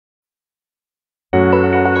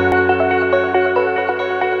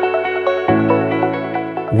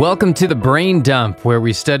Welcome to the Brain Dump, where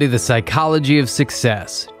we study the psychology of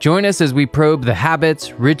success. Join us as we probe the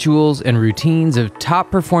habits, rituals, and routines of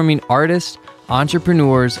top-performing artists,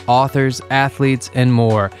 entrepreneurs, authors, athletes, and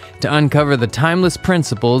more to uncover the timeless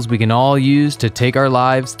principles we can all use to take our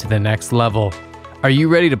lives to the next level. Are you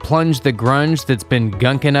ready to plunge the grunge that's been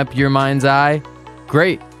gunking up your mind's eye?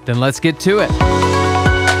 Great, then let's get to it.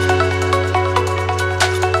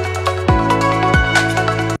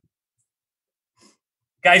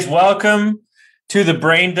 Guys, welcome to the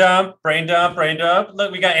Brain Dump. Brain Dump.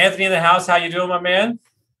 Look, we got Anthony in the house. How you doing, my man?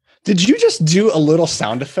 Did you just do a little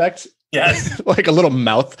sound effect? Yes. Like a little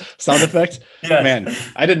mouth sound effect? Yes. Man,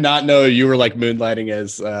 I did not know you were like moonlighting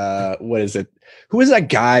as, what is it? Who is that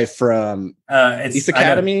guy from Police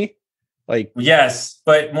Academy? Like, yes,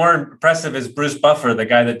 but more impressive is Bruce Buffer, the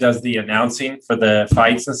guy that does the announcing for the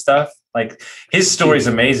fights and stuff. Like, his story's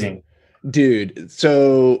amazing. Dude,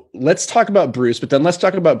 so let's talk about Bruce, but then let's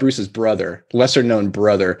talk about Bruce's brother, lesser known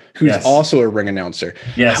brother, who's also a ring announcer.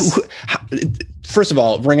 Yes. First of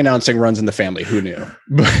all, ring announcing runs in the family. Who knew?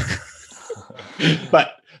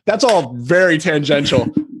 But that's all very tangential,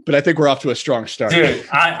 but I think we're off to a strong start. Dude,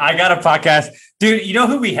 I got a podcast. Dude, you know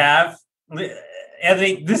who we have?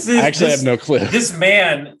 Anthony, I have no clue. This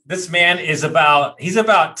man is he's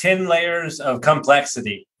about 10 layers of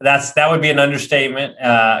complexity. That would be an understatement.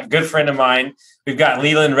 Good friend of mine. We've got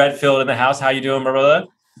Leland Redfield in the house. How you doing, my brother?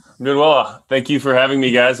 I'm doing well. Thank you for having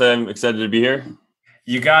me, guys. I'm excited to be here.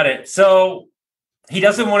 You got it. So he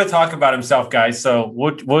doesn't want to talk about himself, guys. So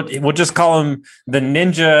we'll just call him the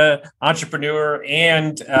ninja entrepreneur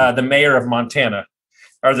and the mayor of Montana.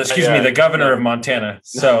 Or the governor of Montana.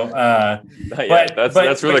 So,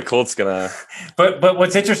 that's where the cult's gonna. But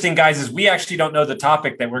what's interesting, guys, is we actually don't know the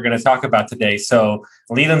topic that we're going to talk about today. So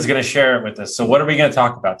Leland's going to share it with us. So what are we going to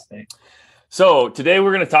talk about today? So today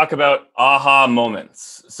we're going to talk about aha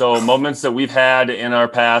moments. So moments that we've had in our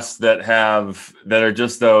past that are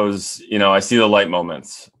just those, I see the light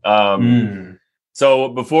moments. So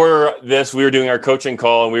before this, we were doing our coaching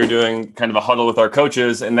call and we were doing kind of a huddle with our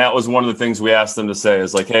coaches. And that was one of the things we asked them to say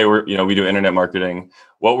is like, hey, we do internet marketing.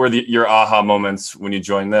 What were your aha moments when you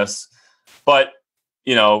joined this? But,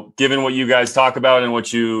 given what you guys talk about and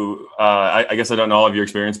what you, I guess I don't know all of your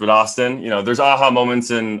experience, but Austin, there's aha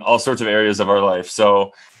moments in all sorts of areas of our life.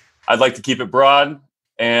 So I'd like to keep it broad.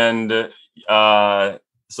 And so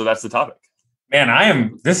that's the topic.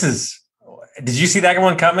 Man, did you see that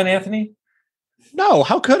one coming, Anthony? No,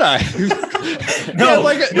 how could I?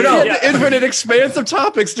 The infinite expanse of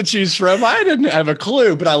topics to choose from. I didn't have a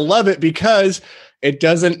clue, but I love it because it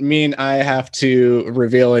doesn't mean I have to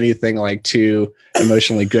reveal anything like too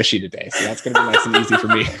emotionally gushy today. So that's going to be nice and easy for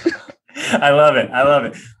me. I love it.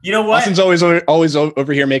 You know what? Austin's always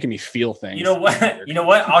over here making me feel things. You know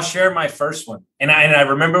what? I'll share my first one. And I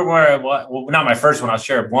remember not my first one. I'll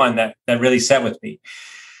share one that really set with me.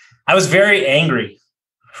 I was very angry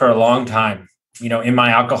for a long time. In my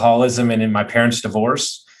alcoholism and in my parents'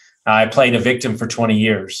 divorce, I played a victim for 20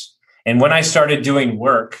 years. And when I started doing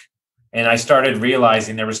work and I started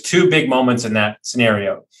realizing there was two big moments in that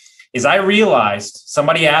scenario, is I realized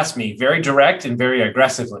somebody asked me very direct and very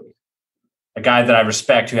aggressively, a guy that I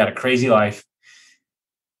respect who had a crazy life.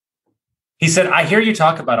 He said, I hear you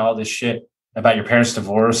talk about all this shit about your parents'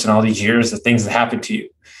 divorce and all these years, the things that happened to you.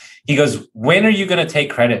 He goes, when are you going to take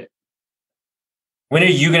credit? When are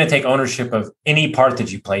you going to take ownership of any part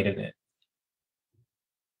that you played in it?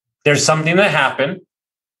 There's something that happened,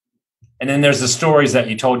 and then there's the stories that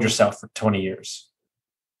you told yourself for 20 years.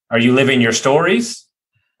 Are you living your stories,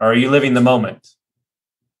 or are you living the moment?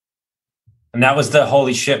 And that was the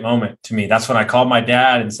holy shit moment to me. That's when I called my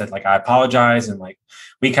dad and said, I apologize, and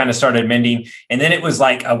we kind of started mending. And then it was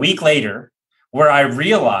a week later where I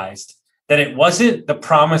realized that it wasn't the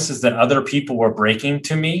promises that other people were breaking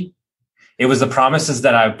to me. It was the promises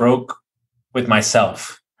that I broke with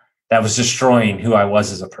myself that was destroying who I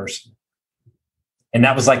was as a person. And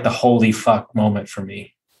that was the holy fuck moment for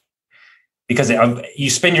me. Because you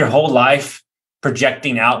spend your whole life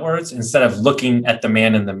projecting outwards instead of looking at the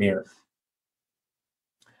man in the mirror.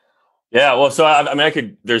 Yeah, well, so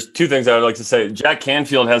there's two things I would like to say. Jack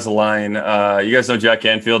Canfield has a line. You guys know Jack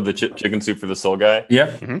Canfield, the chicken soup for the soul guy?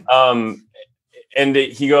 Yeah. Mm-hmm. And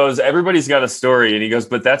he goes, everybody's got a story. And he goes,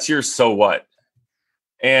 but that's your so what?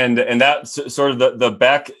 And that's sort of the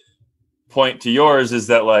back point to yours is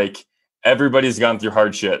that everybody's gone through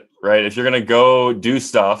hard shit, right? If you're going to go do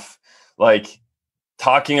stuff,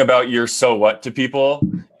 talking about your so what to people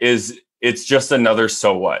it's just another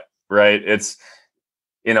so what, right? It's,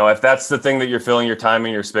 if that's the thing that you're filling your time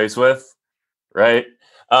and your space with, right?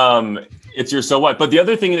 It's your so what. But the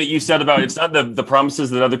other thing that you said about it's not the promises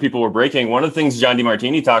that other people were breaking. One of the things John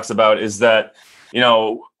DeMartini talks about is that,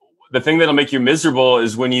 the thing that'll make you miserable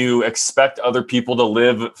is when you expect other people to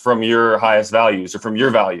live from your highest values or from your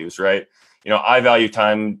values, right? I value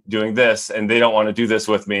time doing this and they don't want to do this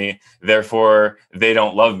with me. Therefore, they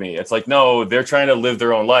don't love me. It's like, no, they're trying to live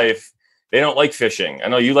their own life. They don't like fishing. I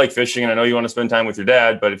know you like fishing and I know you want to spend time with your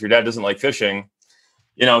dad, but if your dad doesn't like fishing,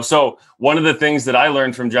 so one of the things that I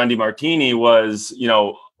learned from John DeMartini was,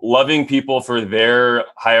 loving people for their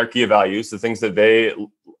hierarchy of values, the things that they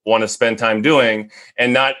want to spend time doing,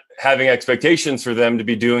 and not having expectations for them to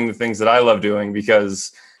be doing the things that I love doing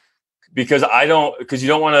because you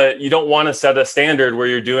don't want to set a standard where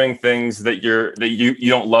you're doing things that you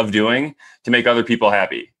don't love doing to make other people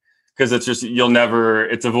happy. Because it's just,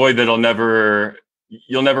 it's a void you'll never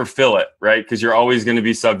fill it, right? Because you're always going to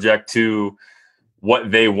be subject to what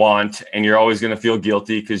they want and you're always going to feel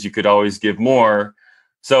guilty because you could always give more.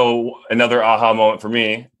 So another aha moment for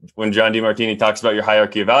me, when John DeMartini talks about your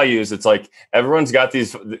hierarchy of values, it's like everyone's got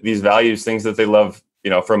these values, things that they love,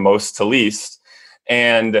 from most to least,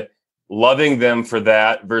 and loving them for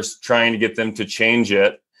that versus trying to get them to change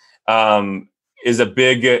it is a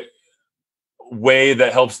big way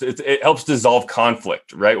that it helps dissolve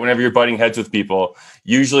conflict, right? Whenever you're butting heads with people,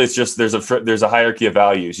 usually it's just there's a hierarchy of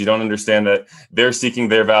values. You don't understand that they're seeking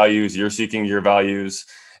their values, you're seeking your values,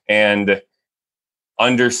 and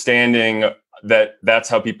understanding that that's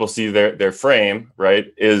how people see their frame, right,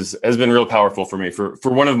 has been real powerful for me. For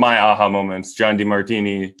one of my aha moments, John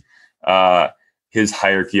DeMartini, his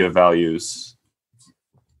hierarchy of values.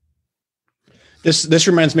 This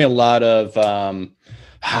reminds me a lot of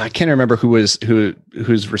I can't remember who's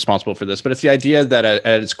responsible for this, but it's the idea that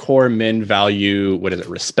at its core, men value,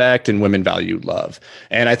 respect, and women value love.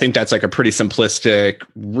 And I think that's like a pretty simplistic,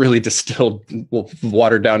 really distilled,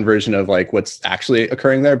 watered down version of like what's actually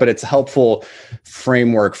occurring there. But it's a helpful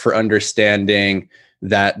framework for understanding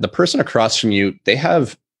that the person across from you, they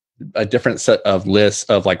have a different set of lists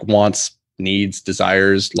of like wants, needs,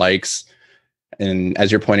 desires, likes, and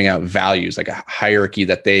as you're pointing out, values, like a hierarchy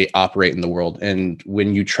that they operate in the world. And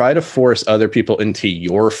when you try to force other people into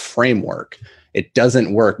your framework, it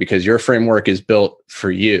doesn't work because your framework is built for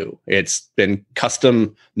you. It's been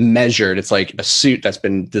custom measured. It's like a suit that's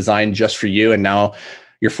been designed just for you. And now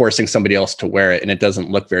you're forcing somebody else to wear it and it doesn't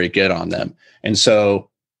look very good on them. And so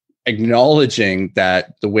acknowledging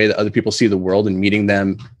that the way that other people see the world and meeting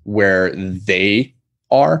them where they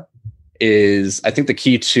are is, I think, the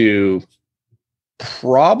key to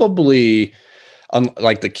probably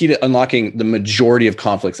the key to unlocking the majority of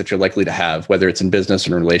conflicts that you're likely to have, whether it's in business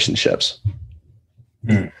or in relationships.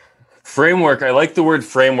 Framework. I like the word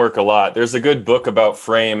framework a lot. There's a good book about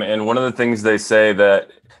frame. And one of the things they say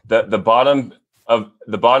that the bottom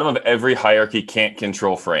of every hierarchy can't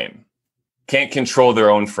control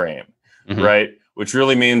their own frame, right? Which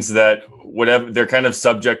really means that whatever they're kind of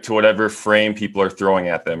subject to whatever frame people are throwing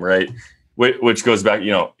at them, right? Which goes back,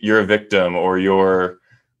 you're a victim or your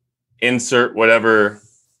insert whatever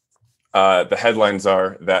the headlines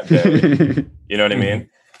are that day. You know what I mean?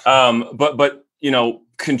 But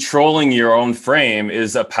controlling your own frame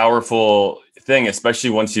is a powerful thing, especially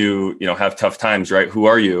once you have tough times, right? Who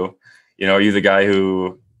are you? Are you the guy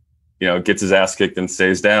who gets his ass kicked and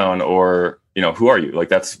stays down, or who are you? Like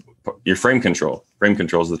that's your frame control. Frame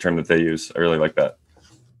control is the term that they use. I really like that.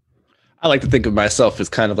 I like to think of myself as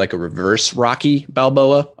kind of like a reverse Rocky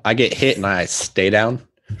Balboa. I get hit and I stay down.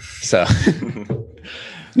 So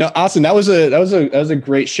no, awesome. That was a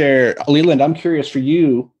great share. Leland, I'm curious for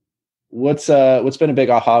you, what's been a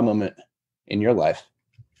big aha moment in your life?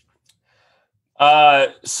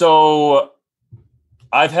 So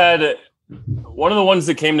I've had one of the ones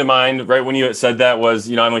that came to mind right when you said that was,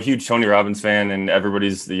 I'm a huge Tony Robbins fan and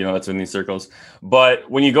everybody's, that's in these circles. But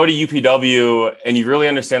when you go to UPW and you really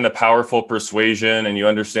understand the powerful persuasion and you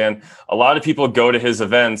understand a lot of people go to his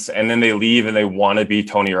events and then they leave and they want to be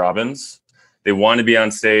Tony Robbins. They want to be on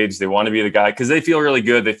stage. They want to be the guy because they feel really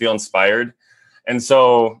good. They feel inspired. And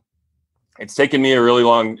so it's taken me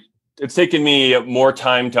more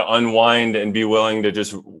time to unwind and be willing to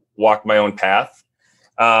just walk my own path.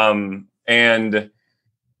 And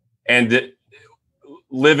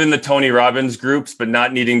live in the Tony Robbins groups, but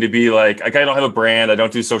not needing to be like I don't have a brand. I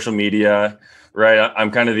don't do social media, right? I'm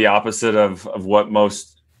kind of the opposite of what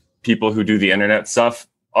most people who do the internet stuff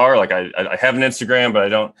are. Like I have an Instagram, but I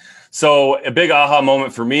don't. So a big aha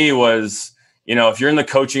moment for me was, if you're in the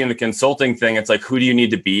coaching and the consulting thing, it's like, who do you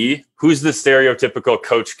need to be? Who's the stereotypical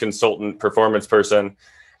coach, consultant, performance person,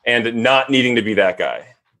 and not needing to be that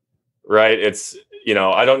guy, right? It's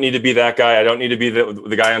I don't need to be that guy. I don't need to be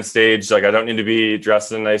the guy on stage. Like, I don't need to be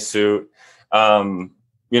dressed in a nice suit.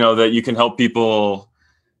 That you can help people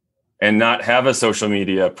and not have a social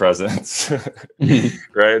media presence, right?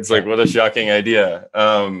 It's like, what a shocking idea.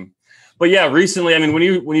 But yeah, recently, I mean,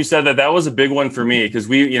 when you said that was a big one for me, because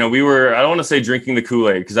we were, I don't want to say drinking the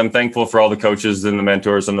Kool-Aid, because I'm thankful for all the coaches and the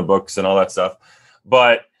mentors and the books and all that stuff.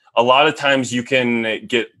 But a lot of times you can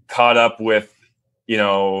get caught up with,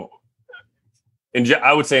 I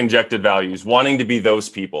would say injected values, wanting to be those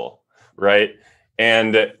people, right?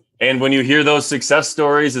 And when you hear those success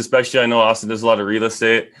stories, especially, I know Austin does a lot of real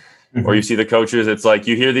estate, or you see the coaches, it's like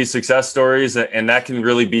you hear these success stories, and that can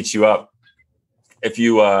really beat you up if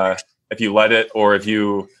you let it, or if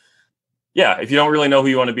you don't really know who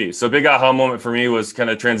you want to be. So a big aha moment for me was kind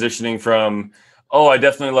of transitioning from, I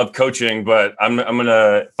definitely love coaching, but I'm going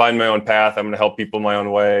to find my own path. I'm going to help people my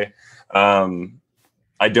own way.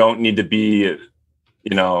 I don't need to be,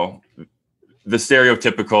 the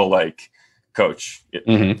stereotypical like coach.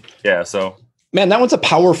 Yeah. So, man, that one's a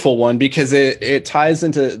powerful one, because it ties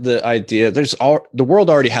into the idea. The world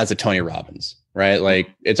already has a Tony Robbins, right? Like,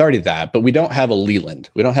 it's already that, but we don't have a Leland.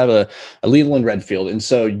 We don't have a Leland Redfield. And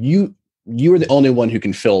so you are the only one who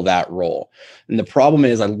can fill that role. And the problem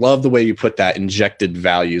is, I love the way you put that, injected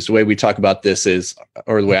values. The way we talk about this is,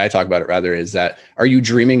 or the way I talk about it rather, is that, are you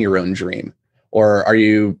dreaming your own dream? Or are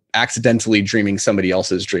you accidentally dreaming somebody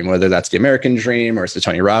else's dream, whether that's the American dream, or it's the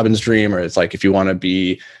Tony Robbins dream, or it's like, if you want to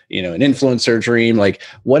be, an influencer dream, like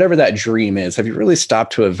whatever that dream is, have you really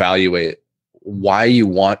stopped to evaluate why you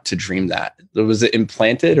want to dream that? Was it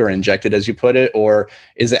implanted or injected, as you put it, or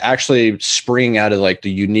is it actually springing out of like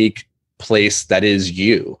the unique place that is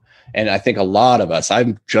you? And I think a lot of us,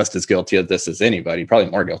 I'm just as guilty of this as anybody, probably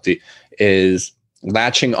more guilty, is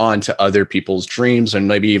latching on to other people's dreams, and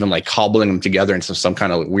maybe even like cobbling them together into some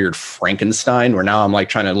kind of weird Frankenstein, where now I'm like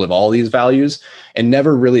trying to live all these values and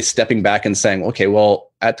never really stepping back and saying, okay,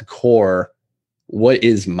 well, at the core, what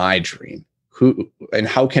is my dream? And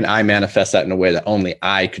how can I manifest that in a way that only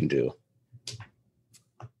I can do?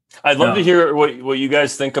 I'd love to hear what you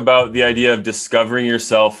guys think about the idea of discovering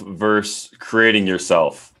yourself versus creating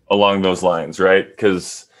yourself along those lines, right?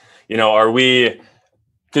 Because,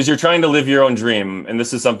 because you're trying to live your own dream. And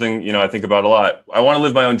this is something, I think about a lot. I want to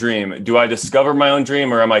live my own dream. Do I discover my own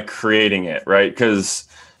dream, or am I creating it? Right. Because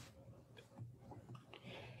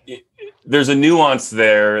there's a nuance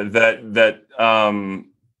there that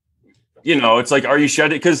it's like, are you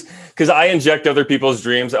shedding? Because I inject other people's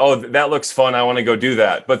dreams. Oh, that looks fun. I want to go do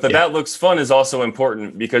that. But that looks fun is also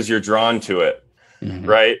important, because you're drawn to it.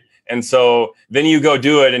 Right. And so then you go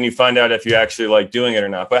do it, and you find out if you actually like doing it or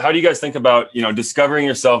not. But how do you guys think about, discovering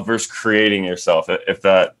yourself versus creating yourself, if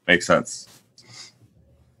that makes sense?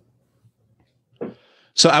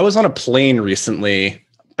 So I was on a plane recently,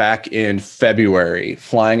 back in February,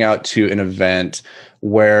 flying out to an event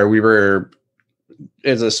where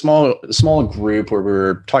it's a small group where we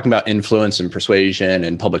were talking about influence and persuasion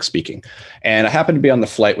and public speaking. And I happened to be on the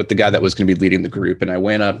flight with the guy that was going to be leading the group. And I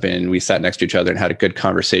went up and we sat next to each other and had a good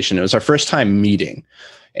conversation. It was our first time meeting.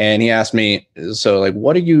 And he asked me, so like,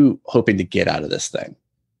 what are you hoping to get out of this thing?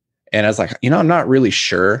 And I was like, I'm not really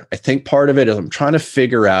sure. I think part of it is I'm trying to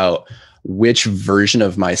figure out which version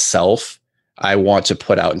of myself I want to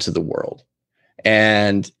put out into the world.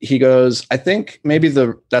 And he goes, I think maybe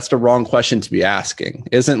that's the wrong question to be asking.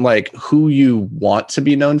 Isn't like who you want to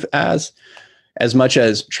be known as much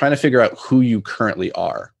as trying to figure out who you currently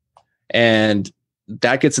are. And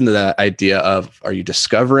that gets into the idea of, are you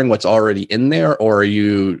discovering what's already in there, or are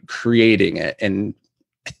you creating it? And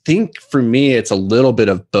I think for me, it's a little bit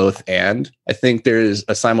of both. And I think there's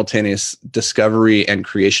a simultaneous discovery and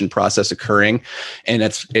creation process occurring, and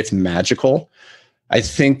it's magical. I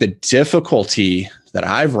think the difficulty that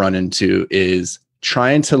I've run into is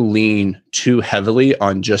trying to lean too heavily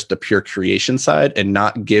on just the pure creation side and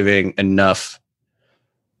not giving enough,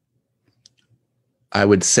 I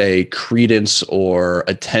would say, credence or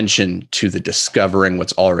attention to the discovering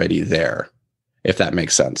what's already there, if that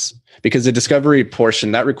makes sense. Because the discovery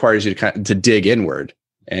portion, that requires you to dig inward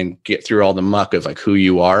and get through all the muck of like who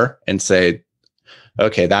you are and say,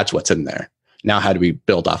 okay, that's what's in there. Now, how do we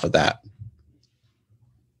build off of that?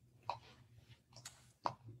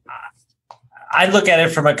 I look at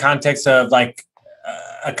it from a context of like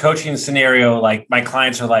a coaching scenario. Like my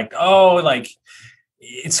clients are like, oh, like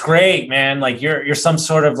it's great, man. Like you're some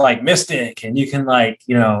sort of like mystic, and you can like,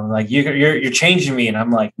 like you're changing me. And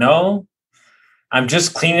I'm like, no, I'm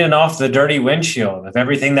just cleaning off the dirty windshield of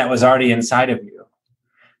everything that was already inside of you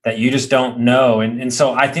that you just don't know. And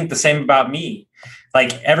so I think the same about me.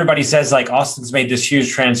 like everybody says, like Austin's made this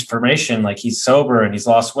huge transformation. Like he's sober and he's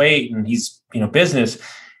lost weight and he's, business.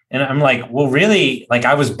 And I'm like, well, really, like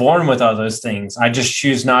I was born with all those things. I just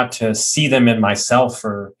choose not to see them in myself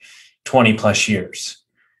for 20 plus years.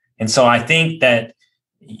 And so I think that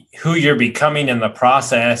who you're becoming in the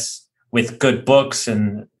process with good books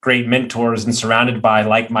and great mentors and surrounded by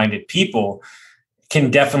like-minded people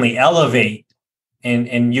can definitely elevate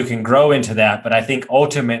and you can grow into that. But I think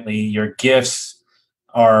ultimately your gifts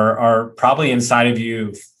are probably inside of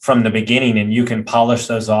you from the beginning, and you can polish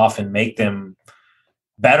those off and make them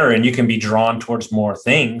better, and you can be drawn towards more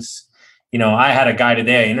things. I had a guy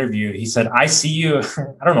today I interviewed. He said, I see you.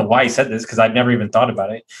 I don't know why he said this because I'd never even thought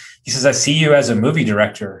about it. He says, I see you as a movie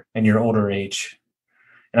director in your older age.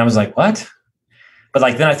 And I was like, what? But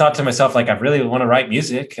like, then I thought to myself, like, I really want to write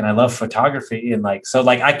music and I love photography. And like, so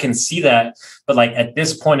like, I can see that. But like at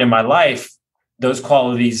this point in my life, those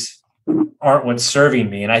qualities aren't what's serving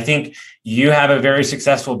me. And I think you have a very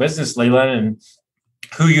successful business, Leland, and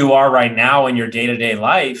who you are right now in your day-to-day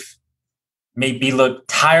life may be look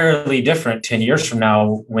entirely different 10 years from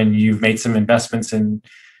now when you've made some investments in.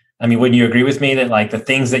 I mean, wouldn't you agree with me that like the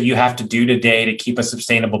things that you have to do today to keep a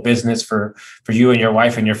sustainable business for you and your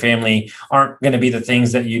wife and your family aren't going to be the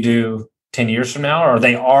things that you do 10 years from now, or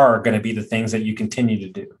they are going to be the things that you continue to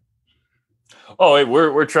do? Oh,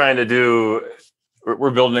 we're trying to do.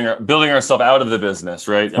 We're building ourselves out of the business,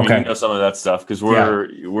 right? I mean, some of that stuff because we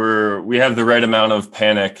have the right amount of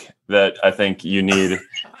panic that I think you need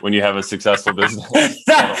when you have a successful business.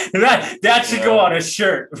 that should go on a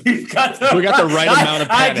shirt. We got the right amount of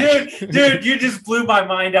panic. Dude, you just blew my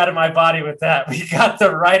mind out of my body with that. We got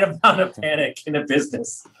the right amount of panic in a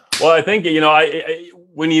business. Well, I think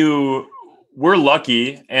we're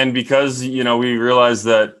lucky, and because we realize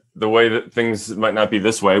that the way that things might not be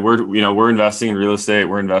this way, we're investing in real estate.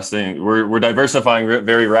 We're diversifying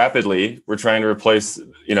very rapidly. We're trying to replace,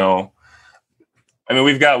 I mean,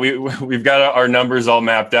 we've got our numbers all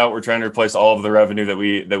mapped out. We're trying to replace all of the revenue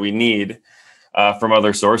that we need from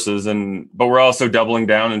other sources, but we're also doubling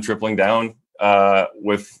down and tripling down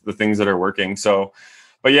with the things that are working. So,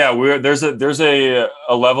 but yeah, there's a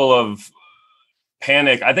level of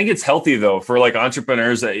panic. I think it's healthy though for like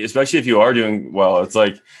entrepreneurs, especially if you are doing well. It's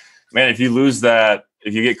like, man, if you lose that,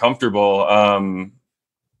 if you get comfortable,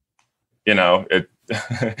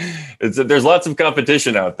 there's lots of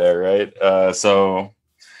competition out there, right?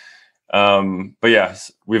 But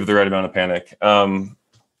yes, we have the right amount of panic.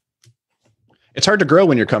 It's hard to grow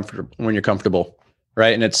when you're comfortable,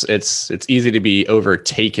 right? And it's easy to be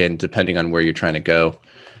overtaken depending on where you're trying to go,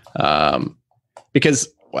 because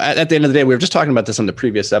at the end of the day, we were just talking about this on the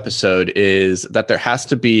previous episode, is that there has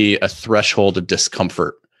to be a threshold of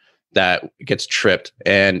discomfort that gets tripped.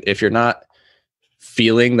 And if you're not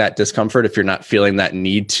feeling that discomfort, if you're not feeling that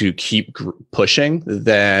need to keep pushing,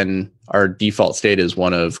 then our default state is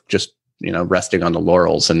one of just, resting on the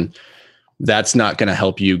laurels. And that's not going to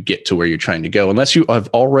help you get to where you're trying to go unless you have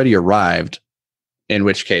already arrived, in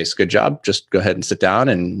which case, good job. Just go ahead and sit down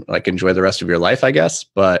and like enjoy the rest of your life, I guess.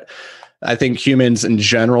 But I think humans in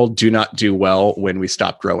general do not do well when we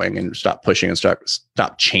stop growing and stop pushing and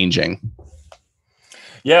stop changing.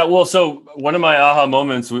 Yeah, well, so one of my aha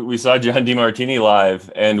moments, we saw John DeMartini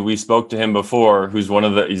live, and we spoke to him before, he's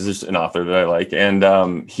just an author that I like.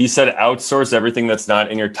 And he said, outsource everything that's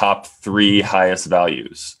not in your top 3 highest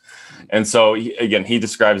values. And so he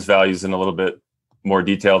describes values in a little bit more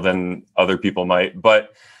detail than other people might,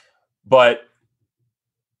 but what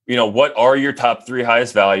are your top 3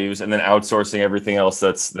 highest values, and then outsourcing everything else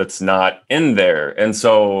that's not in there. And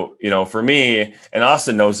so, for me, and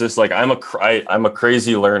Austin knows this, like I'm a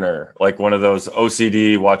crazy learner, like one of those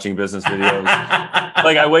OCD watching business videos.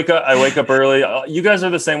 Like I wake up early. You guys are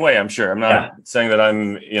the same way, I'm sure. I'm not saying that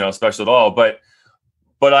I'm, special at all, but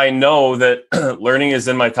I know that learning is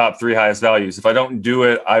in my top 3 highest values. If I don't do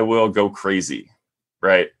it, I will go crazy.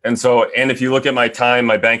 Right. And if you look at my time,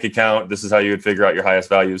 my bank account, this is how you would figure out your highest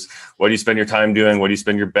values. What do you spend your time doing? What do you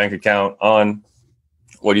spend your bank account on?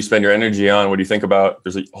 What do you spend your energy on? What do you think about?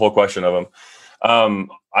 There's a whole question of them.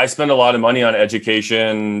 I spend a lot of money on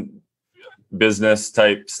education, business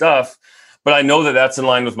type stuff, but I know that that's in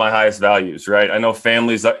line with my highest values, right? I know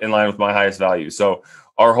family's in line with my highest values. So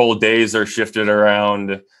our whole days are shifted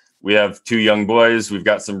around. We have 2 young boys. We've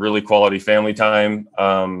got some really quality family time.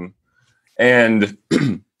 And,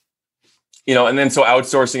 and then so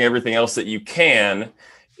outsourcing everything else that you can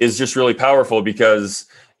is just really powerful because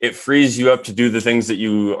it frees you up to do the things that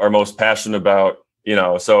you are most passionate about,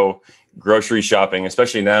 so grocery shopping,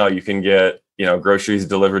 especially now you can get, groceries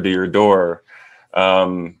delivered to your door.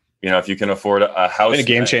 if you can afford a house. It's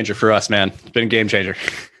been a game changer for us, man. It's been a game changer.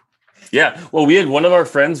 Yeah. Well, we had one of our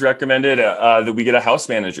friends recommended that we get a house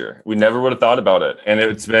manager. We never would have thought about it. And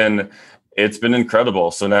it's been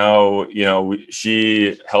incredible. So now,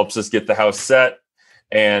 she helps us get the house set,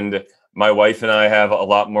 and my wife and I have a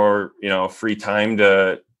lot more, free time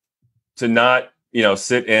to not,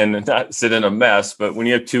 sit in a mess. But when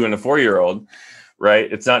you have 2 and a 4-year-old,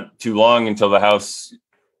 right, it's not too long until the house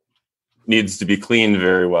needs to be cleaned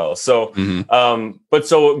very well. So, but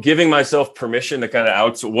so giving myself permission to kind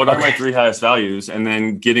of what are my 3 highest values, and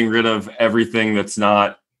then getting rid of everything that's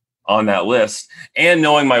not on that list, and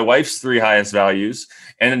knowing my wife's 3 highest values,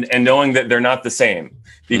 and knowing that they're not the same,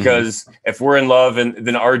 because if we're in love, and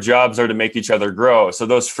then our jobs are to make each other grow. So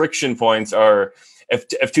those friction points are,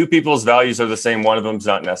 if 2 people's values are the same, one of them's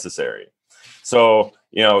not necessary. So,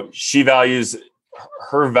 she values,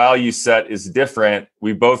 her value set is different.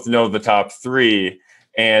 We both know the top 3,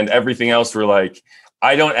 and everything else we're like,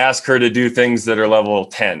 I don't ask her to do things that are level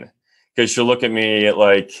 10, because she'll look at me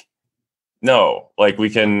like, no, like we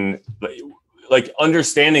can, like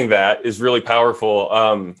understanding that is really powerful.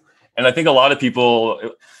 And I think a lot of people,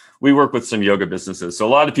 we work with some yoga businesses. So a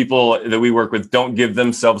lot of people that we work with don't give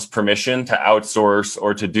themselves permission to outsource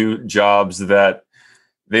or to do jobs that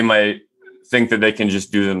they might think that they can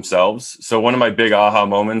just do themselves. So one of my big aha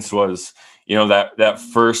moments was, that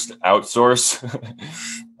first outsource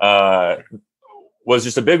was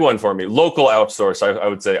just a big one for me. Local outsource, I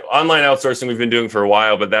would say. Online outsourcing we've been doing for a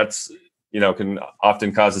while, but that's, can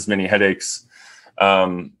often cause as many headaches.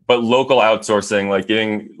 But local outsourcing, like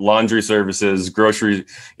getting laundry services, grocery,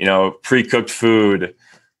 pre-cooked food,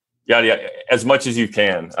 yada, as much as you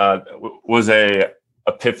can, was a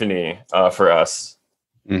epiphany for us.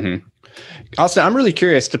 Mm-hmm. Austin, I'm really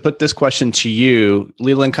curious to put this question to you.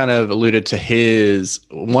 Leland kind of alluded to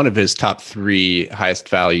one of his top 3 highest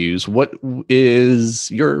values. What is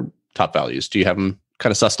your top values? Do you have them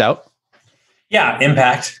kind of sussed out? Yeah,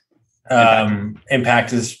 impact.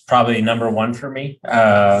 Impact is probably number 1 for me.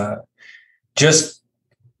 Just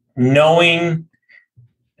knowing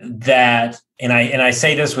that, and I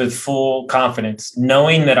say this with full confidence,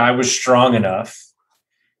 knowing that I was strong enough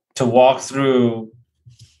to walk through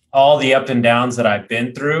all the up and downs that I've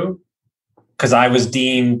been through, because I was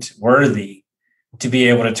deemed worthy to be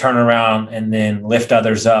able to turn around and then lift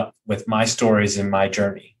others up with my stories and my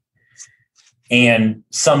journey. And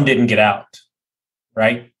some didn't get out,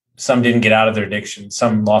 right? Some didn't get out of their addiction.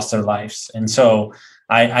 Some lost their lives. And so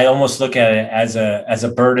I almost look at it as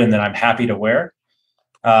a burden that I'm happy to wear.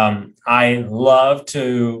 I love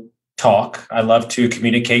to talk. I love to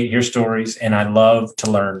communicate, hear stories, and I love to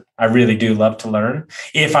learn. I really do love to learn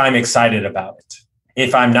if I'm excited about it.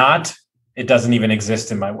 If I'm not, it doesn't even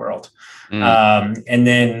exist in my world. And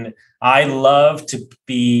then I love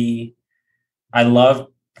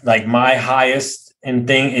like my highest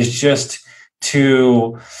thing is just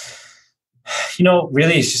to,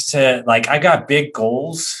 really it's just to, like, I got big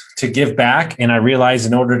goals to give back. And I realize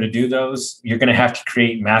in order to do those, you're going to have to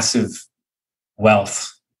create massive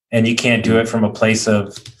wealth, and you can't do it from a place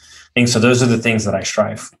of things. So those are the things that I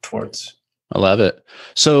strive towards. I love it.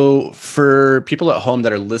 So for people at home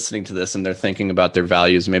that are listening to this and they're thinking about their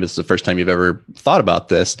values, maybe this is the first time you've ever thought about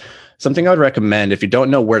this, something I would recommend if you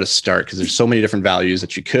don't know where to start, because there's so many different values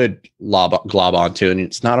that you could glob onto, and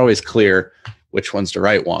it's not always clear which one's the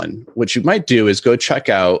right one. What you might do is go check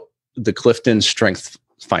out the Clifton Strength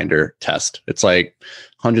Finder test. It's like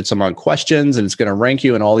 100 some odd questions, and it's going to rank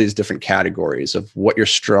you in all these different categories of what you're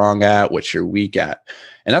strong at, what you're weak at.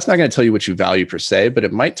 And that's not going to tell you what you value per se, but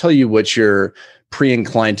it might tell you what you're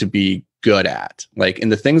pre-inclined to be good at. Like,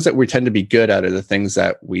 and the things that we tend to be good at are the things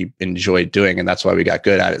that we enjoy doing. And that's why we got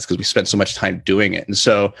good at it, is because we spent so much time doing it. And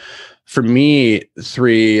so for me,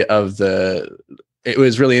 it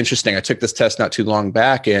was really interesting. I took this test not too long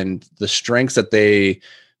back, and the strengths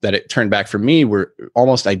that it turned back for me were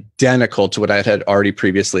almost identical to what I had already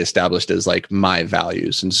previously established as like my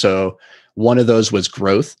values. And so one of those was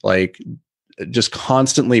growth, like just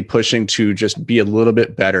constantly pushing to just be a little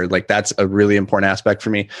bit better. Like that's a really important aspect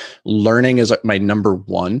for me. Learning is like my number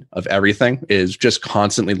 1 of everything, is just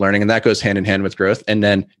constantly learning. And that goes hand in hand with growth. And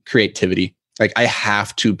then creativity. Like I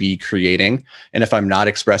have to be creating. And if I'm not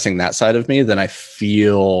expressing that side of me, then I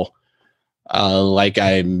feel like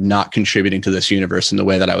I'm not contributing to this universe in the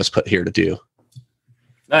way that I was put here to do.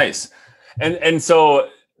 Nice. And so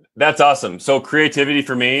that's awesome. So creativity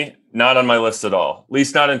for me, not on my list at all, at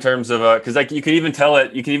least not in terms of, cause like you can even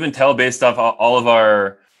tell based off all of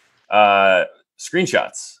our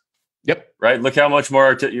screenshots. Yep. Right. Look how much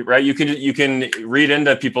more, right. You can read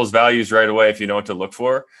into people's values right away if you know what to look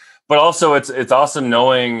for. but also it's awesome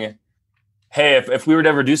knowing, hey, if we were to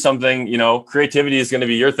ever do something, creativity is going to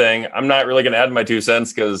be your thing. I'm not really going to add my 2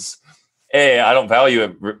 cents because, hey, I don't value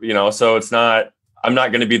it, so I'm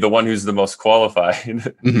not going to be the one who's the most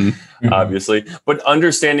qualified, obviously. But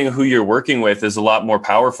understanding who you're working with is a lot more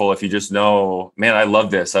powerful if you just know, man, I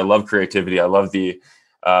love this. I love creativity. I love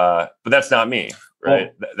but that's not me,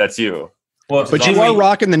 right? Well, that's you. Well, but you are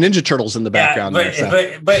rocking the Ninja Turtles in the background. Are those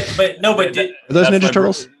Ninja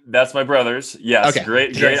Turtles? That's my brother's. Yes. Okay.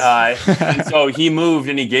 Great eye. And so he moved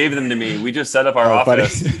and he gave them to me. We just set up our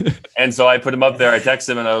office. And so I put him up there. I texted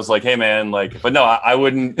him and I was like, hey man, but no, I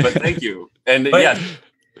wouldn't, but thank you. And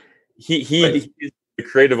he's the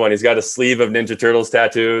creative one. He's got a sleeve of Ninja Turtles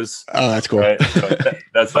tattoos. Oh, that's cool. Right? So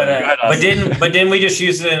that's fun. But didn't we just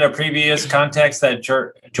use it in a previous context that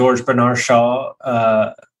George Bernard Shaw,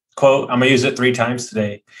 quote, I'm gonna use it 3 times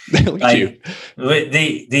today. Look at you.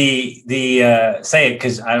 Say it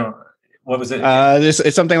because I don't. What was it?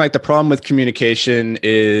 It's something like the problem with communication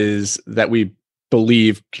is that we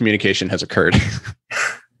believe communication has occurred.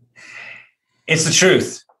 It's the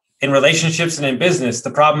truth in relationships and in business.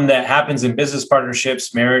 The problem that happens in business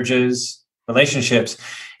partnerships, marriages, relationships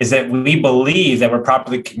is that we believe that we're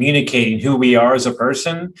properly communicating who we are as a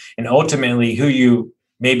person, and ultimately who you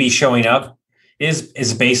may be showing up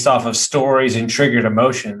is based off of stories and triggered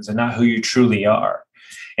emotions and not who you truly are.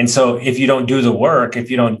 And so if you don't do the work, if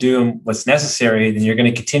you don't do what's necessary, then you're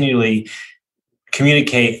going to continually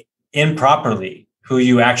communicate improperly who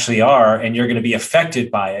you actually are, and you're going to be affected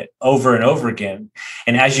by it over and over again.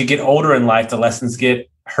 And as you get older in life, the lessons get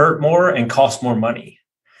hurt more and cost more money.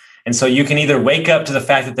 And so you can either wake up to the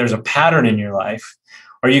fact that there's a pattern in your life,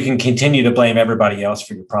 or you can continue to blame everybody else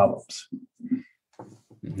for your problems.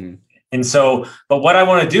 Mm-hmm. And so, but what I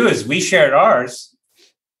want to do is we shared ours,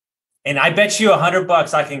 and I bet you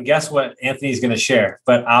 $100 I can guess what Anthony's going to share,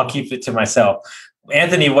 but I'll keep it to myself.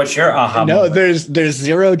 Anthony, what's your aha moment? There's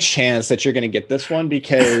zero chance that you're going to get this one,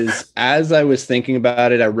 because as I was thinking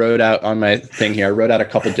about it, I wrote out on my thing here, I wrote out a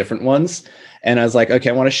couple different ones, and I was like, okay,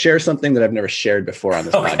 I want to share something that I've never shared before on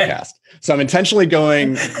this podcast. So I'm intentionally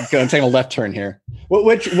going to take a left turn here. What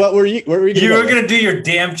were you? What were you? You were going to do your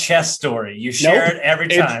damn chess story. You share it every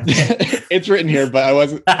time. It's written here, but I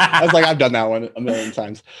was like, I've done that one a million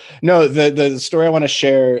times. No, the story I want to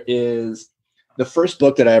share is the first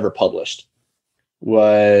book that I ever published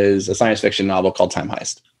was a science fiction novel called Time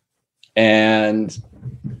Heist. And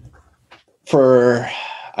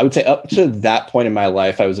I would say up to that point in my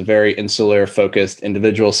life, I was a very insular, focused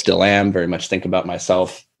individual, still am, very much think about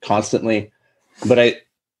myself constantly. But I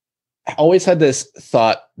always had this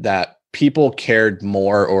thought that people cared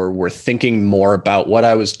more or were thinking more about what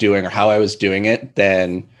I was doing or how I was doing it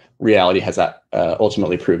than reality has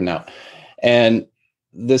ultimately proven out. And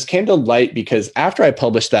this came to light because after I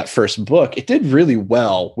published that first book, it did really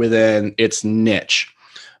well within its niche.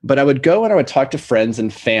 But I would go and I would talk to friends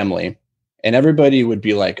and family, and everybody would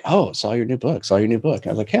be like, oh, saw your new book. I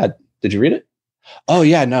was like, yeah, did you read it? Oh,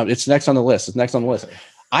 yeah, no, it's next on the list.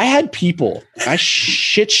 I had people, I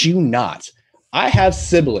shit you not, I have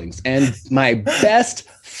siblings, and my best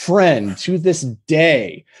friend to this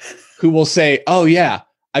day who will say, oh, yeah,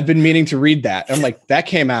 I've been meaning to read that. And I'm like, that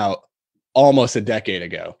came out almost a decade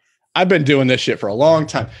ago. I've been doing this shit for a long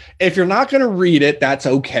time. If you're not going to read it, that's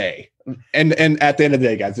okay. And at the end of the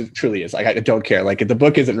day, guys, it truly is. Like, I don't care. Like, if the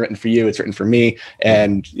book isn't written for you, it's written for me.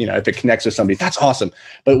 And, if it connects with somebody, that's awesome.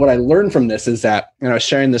 But what I learned from this is that, I was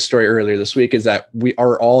sharing this story earlier this week, is that we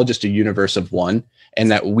are all just a universe of one, and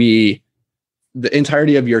that the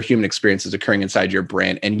entirety of your human experience is occurring inside your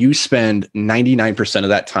brain. And you spend 99% of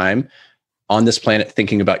that time on this planet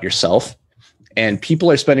thinking about yourself. And people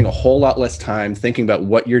are spending a whole lot less time thinking about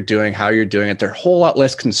what you're doing, how you're doing it. They're a whole lot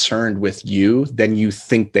less concerned with you than you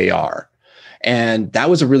think they are. And that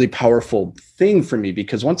was a really powerful thing for me,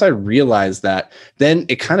 because once I realized that, then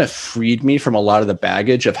it kind of freed me from a lot of the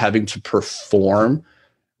baggage of having to perform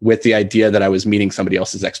with the idea that I was meeting somebody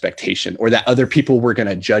else's expectation, or that other people were going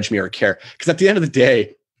to judge me or care. Because at the end of the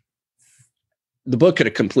day, the book could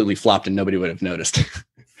have completely flopped and nobody would have noticed.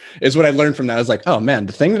 Is what I learned from that. I was like, oh man,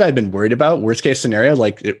 the thing that I'd been worried about, worst case scenario,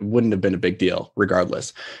 like, it wouldn't have been a big deal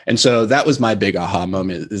regardless. And so that was my big aha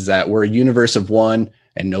moment, is that we're a universe of one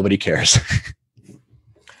and nobody cares.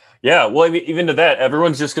 Yeah. Well, even to that,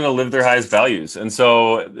 everyone's just going to live their highest values. And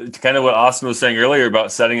so kind of what Austin was saying earlier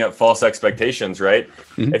about setting up false expectations, right?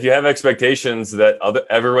 Mm-hmm. If you have expectations that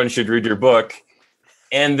everyone should read your book,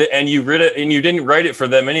 and you read it and you didn't write it for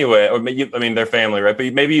them anyway, or their family, right?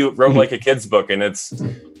 But maybe you wrote like a kid's book, and it's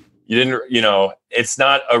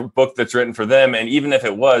not a book that's written for them. And even if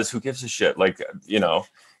it was, who gives a shit? Like,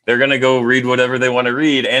 they're going to go read whatever they want to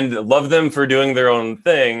read, and love them for doing their own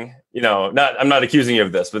thing. I'm not accusing you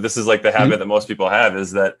of this, but this is like the habit that most people have,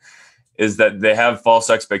 is that they have false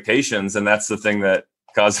expectations. And that's the thing that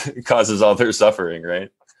causes all their suffering. Right.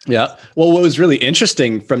 Yeah. Well, what was really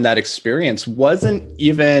interesting from that experience wasn't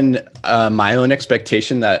even my own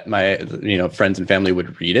expectation that my, friends and family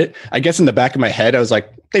would read it. I guess in the back of my head, I was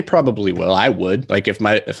like, they probably will. I would. Like if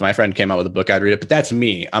my friend came out with a book, I'd read it. But that's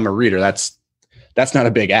me. I'm a reader. That's not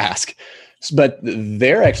a big ask. But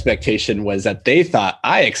their expectation was that they thought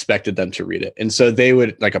I expected them to read it. And so they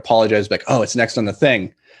would like apologize, like, oh, it's next on the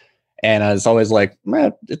thing. And I was always like,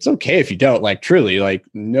 man, it's okay if you don't, like, truly, like,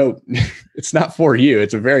 no, it's not for you.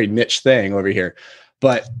 It's a very niche thing over here.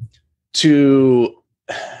 But to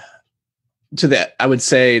that, I would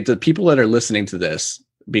say the people that are listening to this,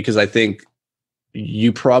 because I think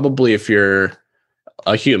you probably, if you're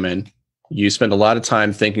a human, you spend a lot of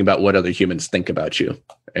time thinking about what other humans think about you.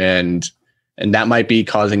 And that might be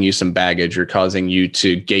causing you some baggage or causing you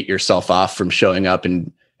to gate yourself off from showing up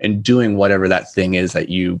and doing whatever that thing is that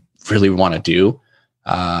you really want to do.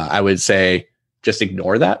 I would say just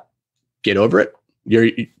ignore that, get over it.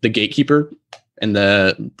 You're the gatekeeper, and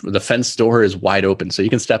the fence door is wide open, so you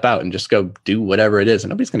can step out and just go do whatever it is, and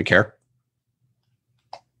nobody's going to care.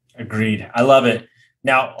 Agreed. I love it.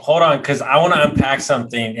 Now, hold on, because I want to unpack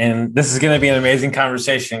something, and this is going to be an amazing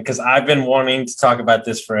conversation because I've been wanting to talk about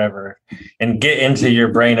this forever and get into your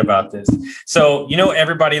brain about this. So,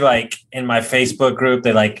 everybody like in my Facebook group,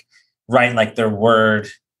 they like write like their word.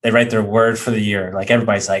 They write their word for the year. Like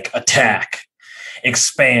everybody's like attack,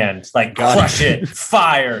 expand, like crush it,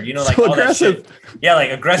 fire, like so all aggressive. that shit. Yeah, like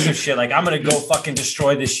aggressive shit. Like I'm going to go fucking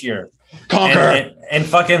destroy this year. Conquer. And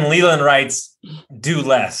fucking Leland writes, do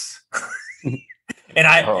less. And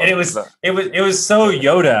it was so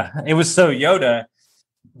Yoda. It was so Yoda.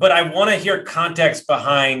 But I want to hear context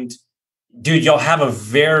behind, dude, y'all have a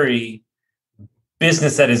very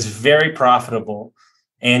business that is very profitable,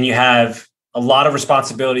 and you have a lot of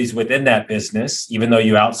responsibilities within that business. Even though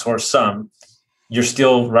you outsource some, you're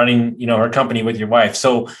still running, her company with your wife.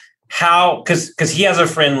 So how, because he has a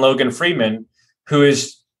friend, Logan Freeman, who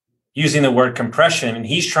is using the word compression, and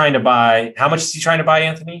he's trying to buy, how much is he trying to buy,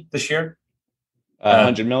 Anthony, this year?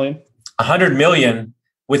 100 million. 100 million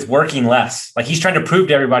with working less. Like he's trying to prove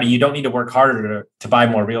to everybody, you don't need to work harder to buy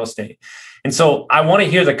more real estate. And so I want to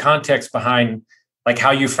hear the context behind like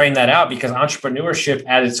how you frame that out, because entrepreneurship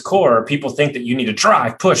at its core, people think that you need to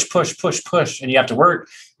drive, push, and you have to work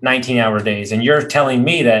 19-hour days. And you're telling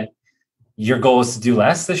me that your goal is to do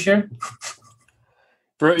less this year?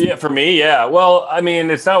 For me, yeah. Well, I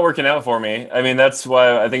mean, it's not working out for me. I mean, that's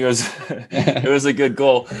why I think it was it was a good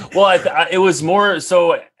goal. Well, it was more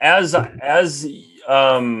so as I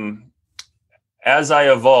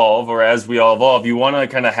evolve, or as we all evolve, you want to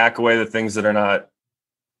kind of hack away the things that are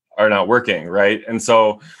not working, right? And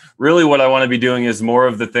so really what I want to be doing is more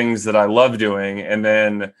of the things that I love doing, and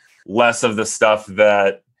then less of the stuff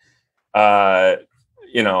that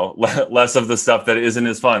less of the stuff that isn't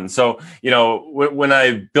as fun. So, when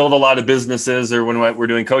I build a lot of businesses, or when we're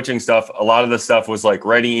doing coaching stuff, a lot of the stuff was like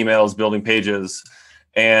writing emails, building pages,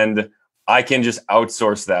 and I can just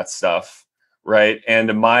outsource that stuff. Right.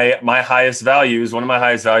 And my highest values, one of my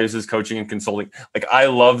highest values is coaching and consulting. Like I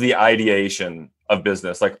love the ideation of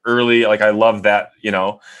business, like early, like I love that,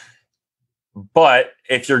 but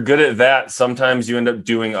if you're good at that, sometimes you end up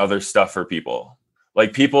doing other stuff for people.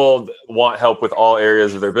 Like people want help with all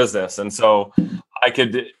areas of their business. And so I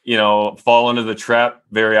could, fall into the trap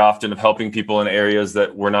very often of helping people in areas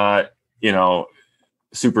that were not,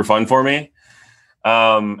 super fun for me.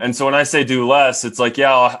 And so when I say do less, it's like,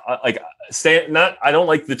 yeah, I don't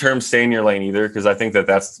like the term stay in your lane either, because I think that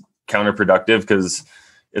that's counterproductive, because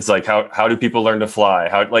it's like, how do people learn to fly?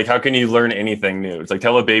 How can you learn anything new? It's like,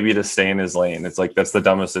 tell a baby to stay in his lane. It's like, that's the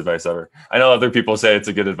dumbest advice ever. I know other people say it's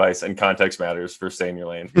a good advice, and context matters for stay in your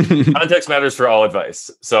lane. Context matters for all advice.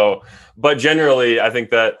 So, but generally I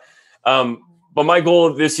think that, but my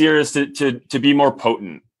goal this year is to be more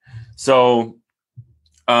potent. So,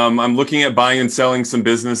 I'm looking at buying and selling some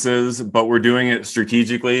businesses, but we're doing it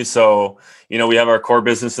strategically. So, we have our core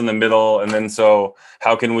business in the middle. And then, so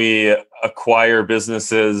how can we acquire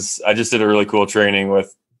businesses? I just did a really cool training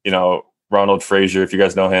with, Ronald Frazier, if you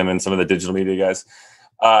guys know him, and some of the digital media guys,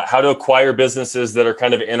 how to acquire businesses that are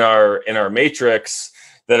kind of in our matrix,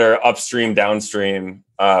 that are upstream, downstream,